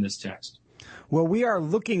after in this text. Well, we are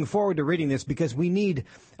looking forward to reading this because we need,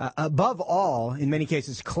 above all, in many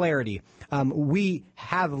cases, clarity. We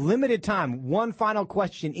have limited time. One final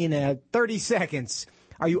question in 30 seconds.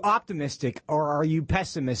 Are you optimistic or are you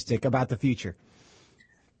pessimistic about the future?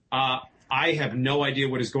 I have no idea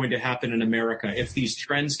what is going to happen in America. If these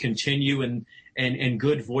trends continue and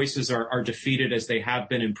good voices are defeated as they have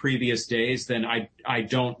been in previous days, then I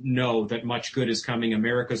don't know that much good is coming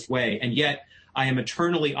America's way. And yet I am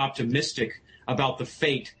eternally optimistic about the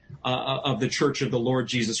fate of the Church of the Lord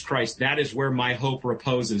Jesus Christ. That is where my hope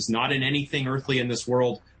reposes, not in anything earthly in this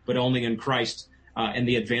world, but only in Christ and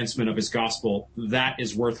the advancement of his gospel. That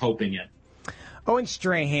is worth hoping in. Owen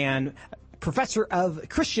Strahan, professor of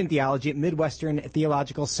Christian theology at Midwestern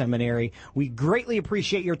Theological Seminary. We greatly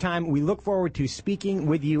appreciate your time. We look forward to speaking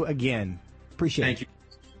with you again. Appreciate it. Thank you.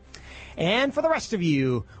 And for the rest of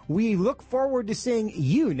you, we look forward to seeing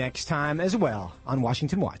you next time as well on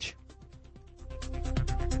Washington Watch.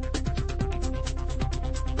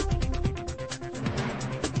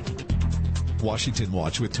 Washington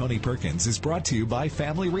Watch with Tony Perkins is brought to you by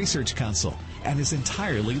Family Research Council and is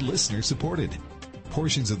entirely listener-supported.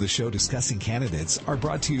 Portions of the show discussing candidates are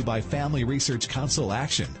brought to you by Family Research Council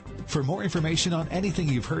Action. For more information on anything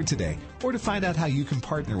you've heard today, or to find out how you can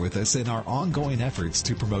partner with us in our ongoing efforts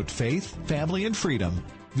to promote faith, family, and freedom,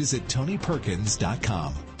 visit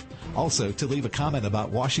TonyPerkins.com. Also, to leave a comment about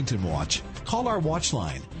Washington Watch, call our watch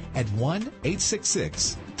line at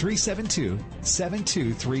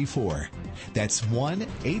 1-866-372-7234. That's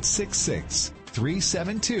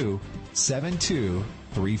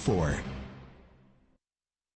 1-866-372-7234.